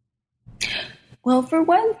 Well, for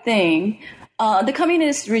one thing, the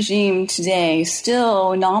communist regime today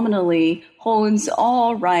still nominally holds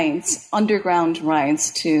all rights, underground rights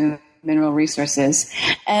to mineral resources.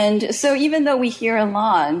 And so even though we hear a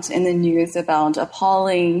lot in the news about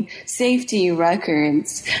appalling safety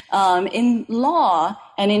records, in law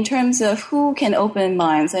and in terms of who can open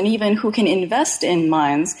mines and even who can invest in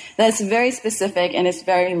mines, that's very specific and it's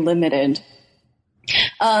very limited.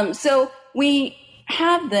 So we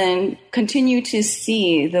have then continued to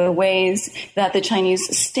see the ways that the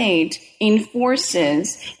Chinese state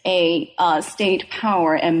enforces a state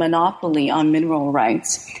power and monopoly on mineral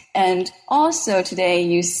rights. And also today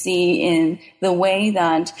you see in the way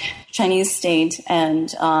that Chinese state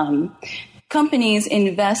and companies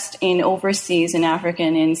invest in overseas and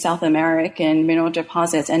African and South American mineral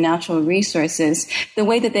deposits and natural resources, the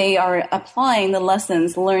way that they are applying the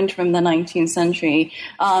lessons learned from the 19th century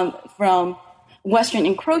from Western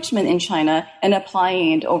encroachment in China and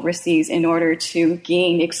applying it overseas in order to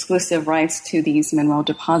gain exclusive rights to these mineral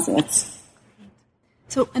deposits.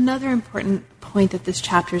 So another important point that this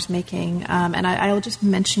chapter is making, and I'll just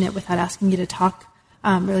mention it without asking you to talk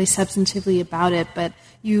really substantively about it, but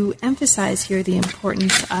you emphasize here the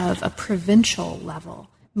importance of a provincial level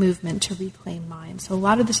movement to reclaim mines. So a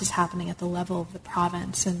lot of this is happening at the level of the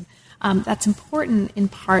province, and that's important in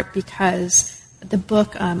part because the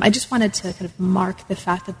book, I just wanted to kind of mark the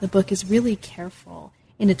fact that the book is really careful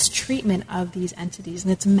in its treatment of these entities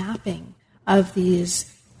and its mapping of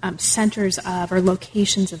these centers of or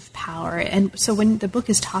locations of power. And so when the book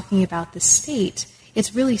is talking about the state,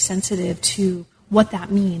 it's really sensitive to what that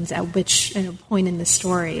means at which point in the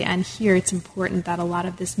story. And here it's important that a lot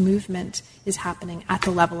of this movement is happening at the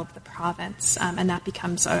level of the province, and that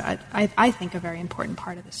becomes, I think, a very important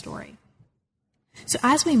part of the story. So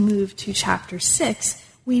as we move to Chapter 6,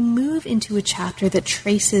 we move into a chapter that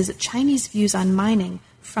traces Chinese views on mining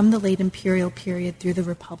from the late imperial period through the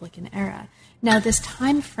Republican era. Now, this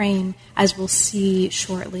time frame, as we'll see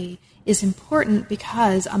shortly, is important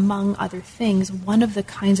because, among other things, one of the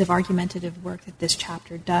kinds of argumentative work that this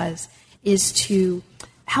chapter does is to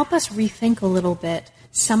help us rethink a little bit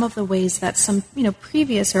some of the ways that some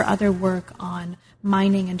previous or other work on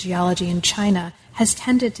mining and geology in China has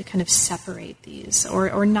tended to kind of separate these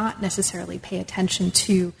or not necessarily pay attention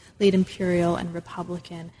to late imperial and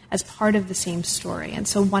republican as part of the same story. And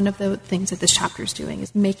so one of the things that this chapter is doing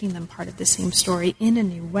is making them part of the same story in a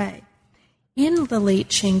new way. In the late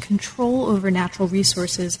Qing, control over natural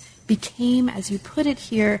resources became, as you put it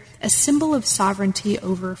here, a symbol of sovereignty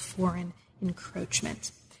over foreign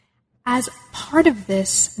encroachment. As part of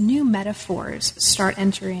this, new metaphors start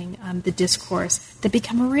entering the discourse that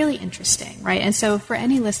become really interesting, right? And so for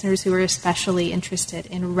any listeners who are especially interested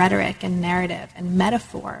in rhetoric and narrative and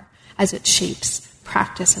metaphor as it shapes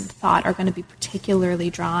practice and thought are going to be particularly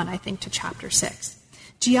drawn, I think, to Chapter 6.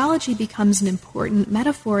 Geology becomes an important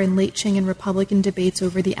metaphor in late Qing and Republican debates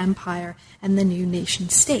over the empire and the new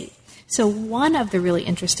nation-state. So one of the really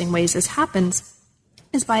interesting ways this happens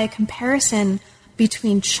is by a comparison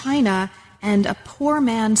between China and a poor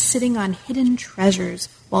man sitting on hidden treasures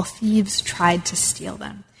while thieves tried to steal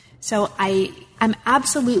them. So I'm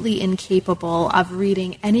absolutely incapable of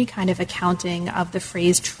reading any kind of accounting of the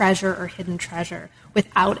phrase treasure or hidden treasure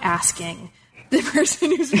without asking the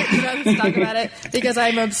person who's written about this talk about it, because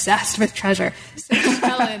I'm obsessed with treasure. So,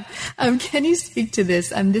 Helen, can you speak to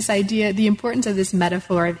this idea, the importance of this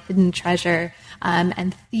metaphor of hidden treasure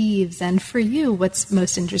and thieves, and for you, what's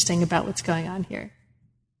most interesting about what's going on here?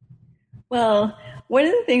 Well, one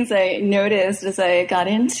of the things I noticed as I got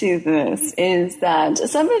into this is that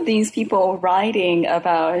some of these people writing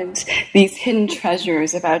about these hidden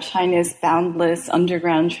treasures, about China's boundless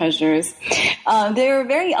underground treasures, they're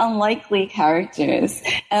very unlikely characters,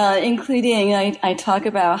 including I talk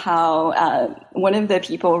about how one of the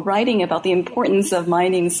people writing about the importance of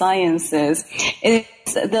mining sciences is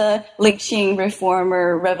the late Qing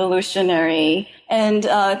reformer, revolutionary, and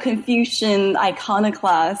Confucian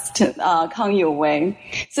iconoclast Kang Youwei.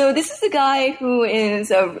 So this is a guy who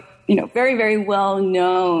is a very, very well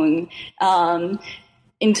known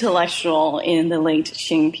intellectual in the late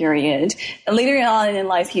Qing period. Later on in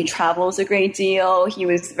life, he travels a great deal. He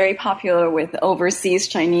was very popular with overseas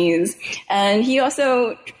Chinese, and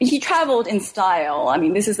he traveled in style. I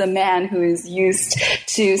mean, this is a man who is used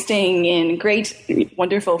to staying in great,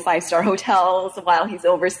 wonderful 5-star hotels while he's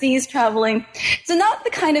overseas traveling. So not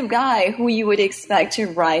the kind of guy who you would expect to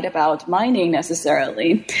write about mining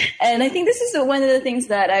necessarily. And I think this is one of the things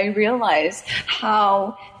that I realized,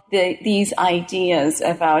 how these ideas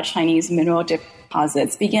about Chinese mineral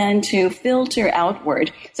deposits began to filter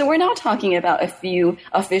outward. So we're not talking about a few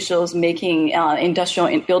officials making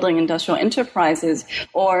building industrial enterprises,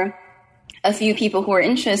 or a few people who are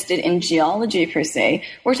interested in geology per se.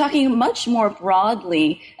 We're talking much more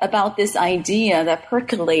broadly about this idea that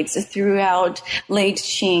percolates throughout late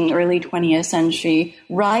Qing, early 20th century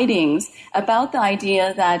writings about the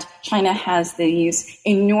idea that China has these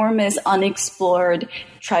enormous unexplored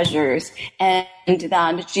treasures, and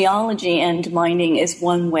that geology and mining is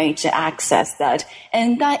one way to access that.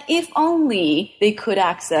 And that if only they could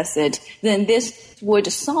access it, then this would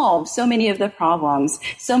solve so many of the problems,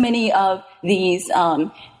 so many of these,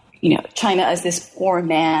 China as this poor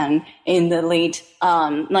man in the late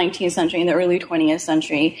 19th century, in the early 20th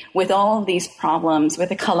century, with all of these problems,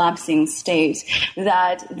 with a collapsing state,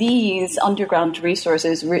 that these underground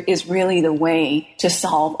resources is really the way to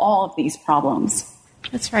solve all of these problems.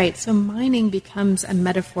 That's right. So mining becomes a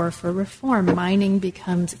metaphor for reform. Mining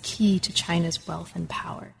becomes a key to China's wealth and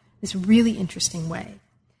power. This really interesting way.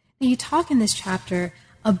 Now, you talk in this chapter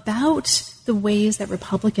about the ways that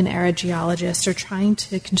Republican-era geologists are trying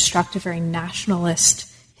to construct a very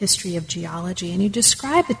nationalist history of geology. And you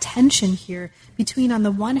describe the tension here between, on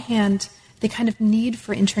the one hand, the kind of need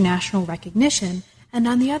for international recognition, and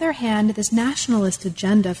on the other hand, this nationalist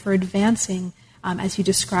agenda for advancing, as you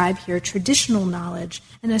describe here, traditional knowledge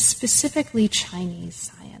and a specifically Chinese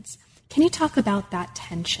science. Can you talk about that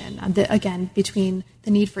tension, again, between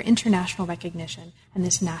the need for international recognition and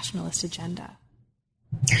this nationalist agenda?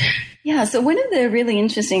 Yeah, so one of the really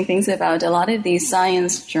interesting things about a lot of these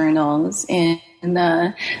science journals in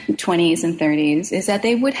the 20s and 30s is that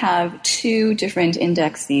they would have two different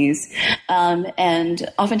indexes. And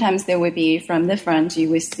oftentimes there would be, from the front, you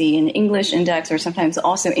would see an English index, or sometimes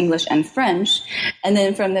also English and French. And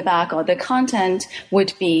then from the back, all the content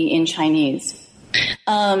would be in Chinese.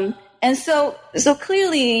 And so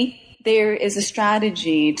clearly there is a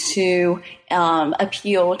strategy to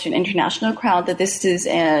appeal to an international crowd, that this is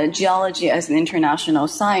geology as an international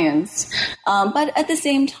science. But at the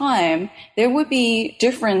same time, there would be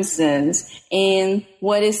differences in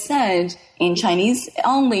what is said in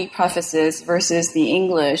Chinese-only prefaces versus the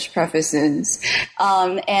English prefaces.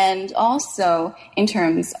 And also in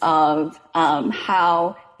terms of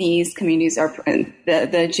how these communities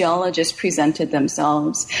the geologists presented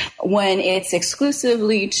themselves, when it's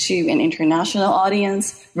exclusively to an international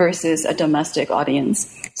audience versus a domestic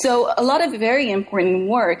audience. So a lot of very important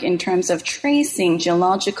work in terms of tracing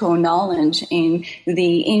geological knowledge in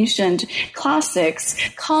the ancient classics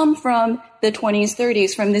come from the 20s,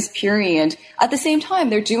 30s, from this period. At the same time,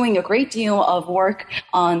 they're doing a great deal of work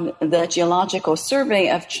on the geological survey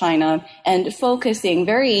of China and focusing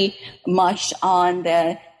very much on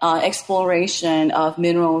the exploration of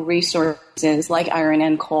mineral resources like iron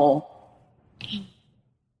and coal.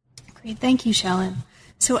 Great. Thank you, Shellen.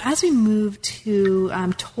 So as we move to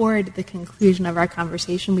toward the conclusion of our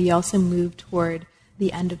conversation, we also move toward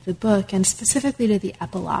the end of the book, and specifically to the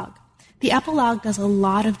epilogue. The epilogue does a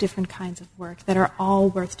lot of different kinds of work that are all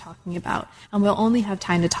worth talking about, and we'll only have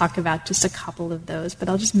time to talk about just a couple of those, but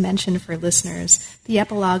I'll just mention for listeners, the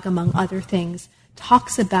epilogue, among other things,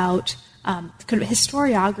 talks about kind of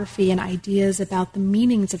historiography and ideas about the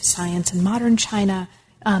meanings of science in modern China.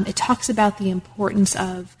 It talks about the importance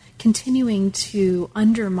of continuing to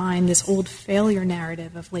undermine this old failure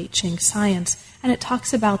narrative of late Qing science, and it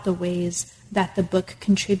talks about the ways that the book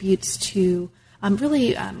contributes to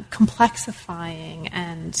really complexifying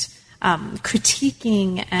and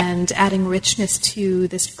critiquing and adding richness to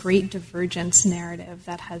this great divergence narrative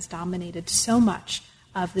that has dominated so much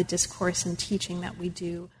of the discourse and teaching that we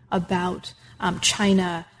do about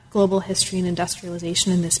China, global history, and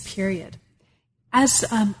industrialization in this period. As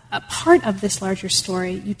a part of this larger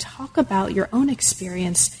story, you talk about your own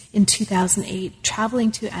experience in 2008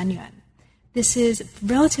 traveling to Anyuan. This is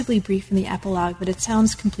relatively brief in the epilogue, but it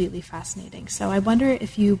sounds completely fascinating. So I wonder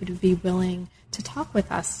if you would be willing to talk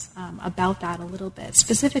with us about that a little bit.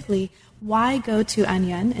 Specifically, why go to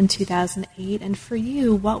Anyuan in 2008? And for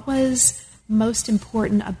you, what was most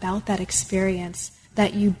important about that experience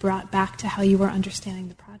that you brought back to how you were understanding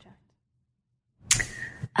the project?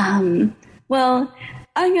 Well,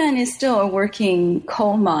 Anyuan is still a working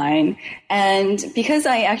coal mine, and because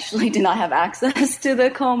I actually did not have access to the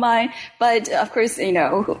coal mine, but of course,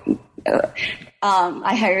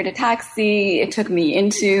 I hired a taxi. It took me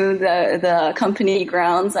into the company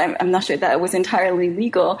grounds. I'm not sure that was entirely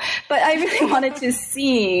legal, but I really wanted to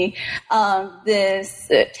see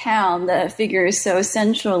this town that figures so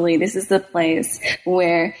centrally. This is the place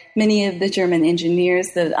where many of the German engineers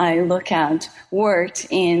that I look at worked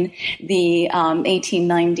in the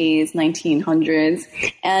 1890s, 1900s.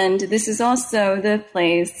 And this is also the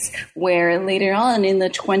place where later on in the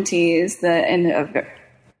 20s, the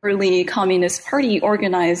early Communist Party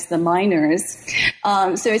organized the miners.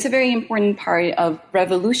 So it's a very important part of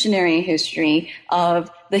revolutionary history, of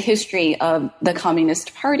the history of the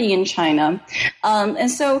Communist Party in China. And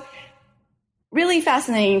so really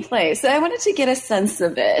fascinating place. So I wanted to get a sense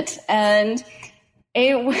of it. And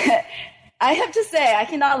I have to say, I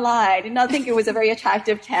cannot lie. I did not think it was a very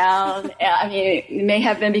attractive town. I mean, it may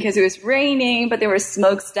have been because it was raining, but there were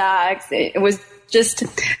smokestacks. It was just,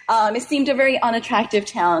 it seemed a very unattractive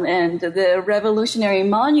town, and the revolutionary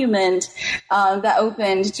monument that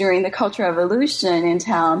opened during the Cultural Revolution in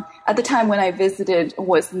town at the time when I visited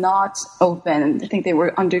was not open. I think they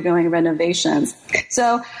were undergoing renovations.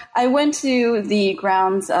 So I went to the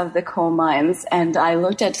grounds of the coal mines, and I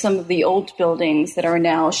looked at some of the old buildings that are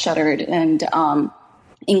now shuttered and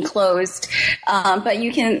enclosed, but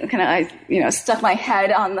you can kind of, stuck my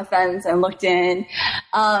head on the fence and looked in,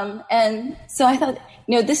 and so I thought,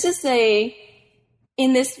 this is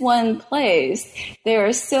in this one place, there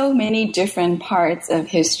are so many different parts of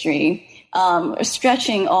history,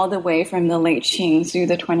 stretching all the way from the late Qing through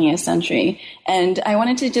the 20th century, and I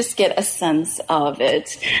wanted to just get a sense of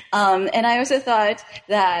it, and I also thought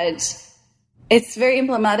that it's very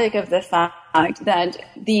emblematic of the fact that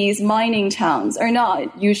these mining towns are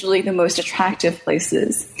not usually the most attractive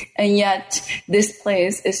places. And yet this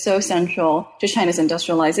place is so central to China's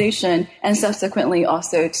industrialization and subsequently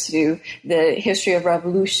also to the history of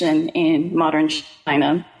revolution in modern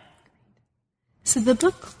China. So the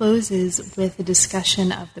book closes with a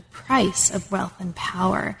discussion of the price of wealth and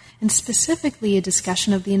power, and specifically a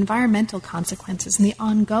discussion of the environmental consequences and the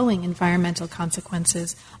ongoing environmental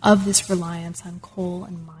consequences of this reliance on coal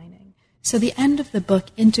and mining. So the end of the book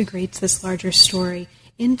integrates this larger story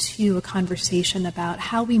into a conversation about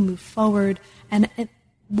how we move forward and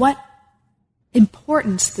what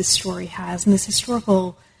importance this story has and this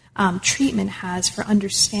historical treatment has for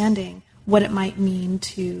understanding what it might mean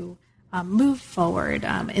to move forward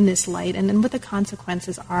in this light, and then what the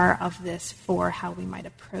consequences are of this for how we might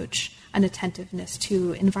approach an attentiveness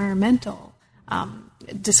to environmental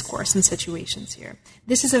discourse and situations here.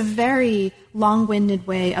 This is a very long-winded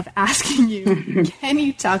way of asking you, can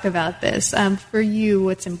you talk about this? For you,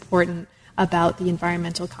 what's important about the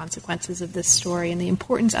environmental consequences of this story and the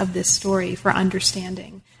importance of this story for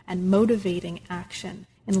understanding and motivating action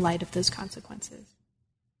in light of those consequences?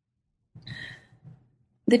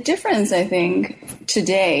 The difference, I think,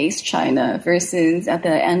 today's China versus at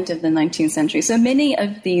the end of the 19th century. So many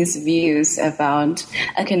of these views about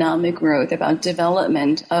economic growth, about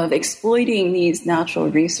development, of exploiting these natural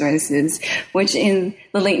resources, which in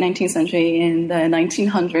the late 19th century, in the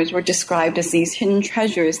 1900s, were described as these hidden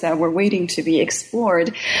treasures that were waiting to be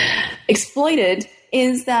exploited,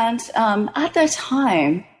 is that at that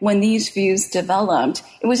time when these views developed,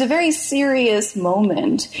 it was a very serious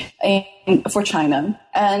moment for China.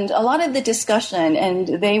 And a lot of the discussion, and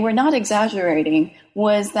they were not exaggerating,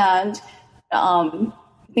 was that I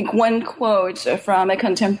think one quote from a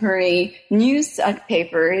contemporary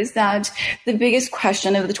newspaper is that the biggest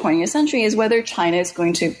question of the 20th century is whether China is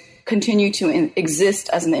going to continue to exist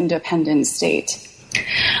as an independent state.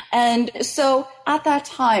 And so at that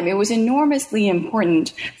time, it was enormously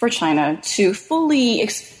important for China to fully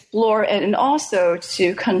explore and also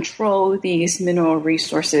to control these mineral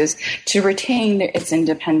resources to retain its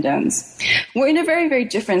independence. We're in a very, very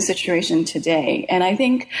different situation today. And I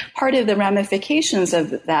think part of the ramifications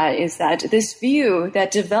of that is that this view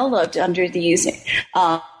that developed under these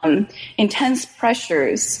intense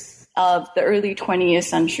pressures of the early 20th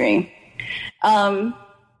century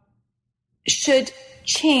should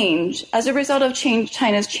change as a result of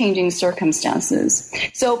China's changing circumstances.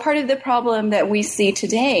 So part of the problem that we see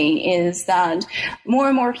today is that more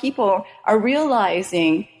and more people are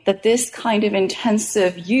realizing that this kind of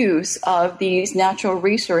intensive use of these natural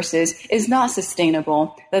resources is not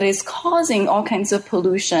sustainable, that is causing all kinds of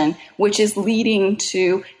pollution, which is leading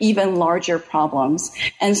to even larger problems.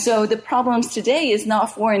 And so the problems today is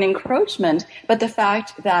not foreign encroachment, but the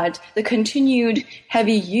fact that the continued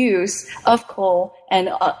heavy use of coal and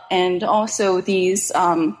also these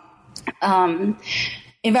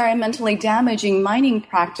environmentally damaging mining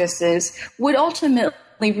practices would ultimately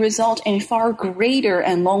result in far greater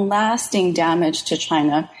and long-lasting damage to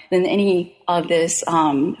China than any of this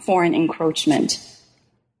foreign encroachment.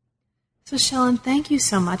 So, Shellen, thank you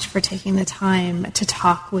so much for taking the time to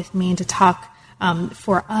talk with me and to talk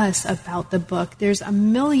for us about the book. There's a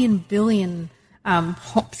million billion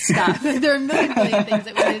stuff. There are a million billion things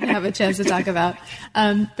that we didn't have a chance to talk about.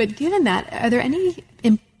 But given that, are there any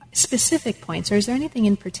specific points, or is there anything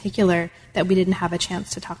in particular that we didn't have a chance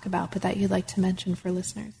to talk about, but that you'd like to mention for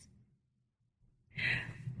listeners?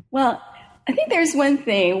 Well, I think there's one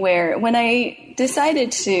thing where when I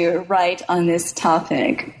decided to write on this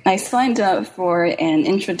topic, I signed up for an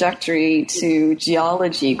introductory to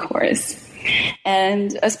geology course.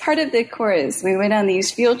 And as part of the course, we went on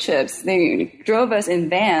these field trips. They drove us in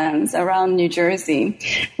vans around New Jersey,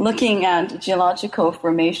 looking at geological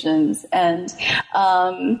formations. And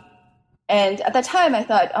at that time, I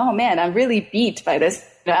thought, oh man, I'm really beat by this.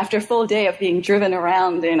 After a full day of being driven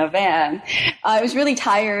around in a van, I was really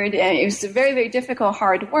tired, and it was very, very difficult,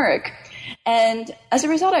 hard work. And as a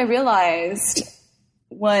result, I realized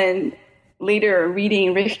when later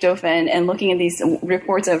reading Richthofen and looking at these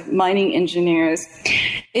reports of mining engineers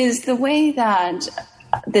is the way that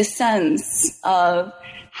the sense of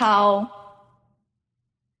how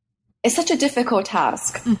it's such a difficult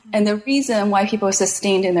task. Mm-hmm. And the reason why people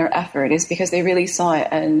sustained in their effort is because they really saw it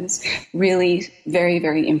as really very,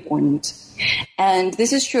 very important. And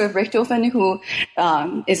this is true of Richthofen, who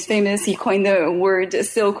is famous. He coined the word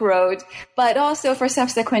Silk Road, but also for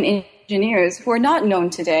subsequent engineers who are not known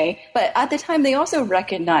today. But at the time, they also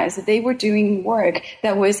recognized that they were doing work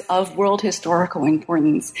that was of world historical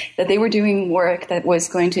importance, that they were doing work that was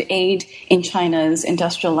going to aid in China's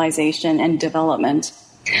industrialization and development.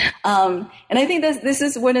 And I think this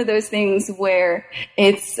is one of those things where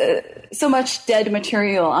it's so much dead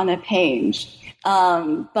material on a page.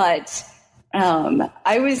 But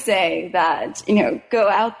I would say that, go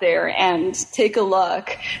out there and take a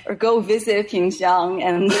look, or go visit Pingxiang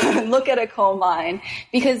and look at a coal mine,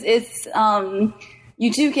 because it's,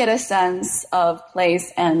 you do get a sense of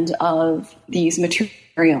place and of these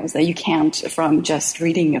materials that you can't from just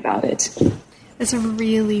reading about it. It's a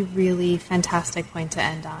really, really fantastic point to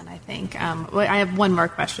end on, I think. I have one more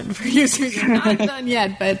question for you, Susan. Not done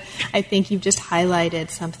yet, but I think you've just highlighted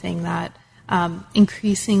something that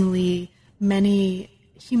increasingly many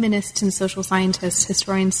humanists and social scientists,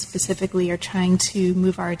 historians specifically, are trying to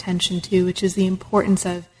move our attention to, which is the importance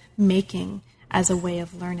of making as a way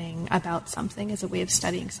of learning about something, as a way of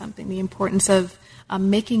studying something, the importance of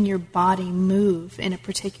making your body move in a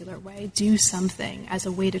particular way, do something as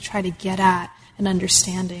a way to try to get at an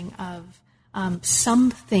understanding of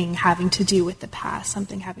something having to do with the past,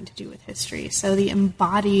 something having to do with history. So the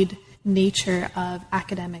embodied nature of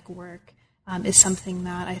academic work is something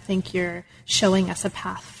that I think you're showing us a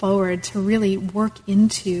path forward to really work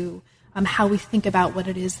into how we think about what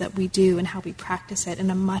it is that we do and how we practice it in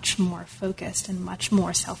a much more focused and much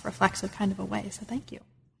more self-reflexive kind of a way. So thank you.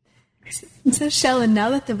 So Shellen, now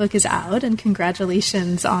that the book is out, and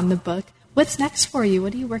congratulations on the book, what's next for you?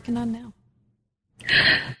 What are you working on now?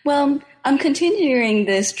 Well, I'm continuing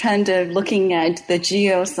this trend of looking at the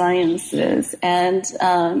geosciences, and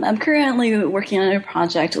I'm currently working on a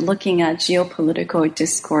project looking at geopolitical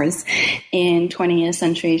discourse in 20th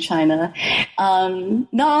century China.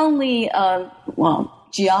 Not only,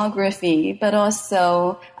 geography, but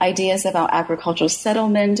also ideas about agricultural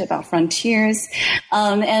settlement, about frontiers,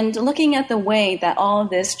 and looking at the way that all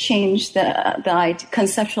of this changed the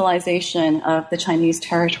conceptualization of the Chinese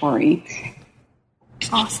territory.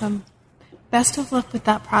 Awesome. Best of luck with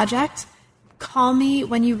that project. Call me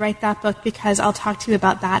when you write that book because I'll talk to you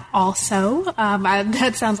about that also.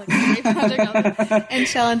 That sounds like a great project. And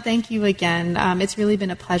Shellen, thank you again. It's really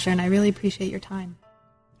been a pleasure, and I really appreciate your time.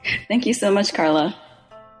 Thank you so much, Carla.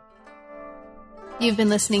 You've been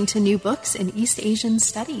listening to New Books in East Asian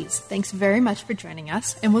Studies. Thanks very much for joining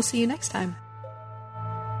us, and we'll see you next time.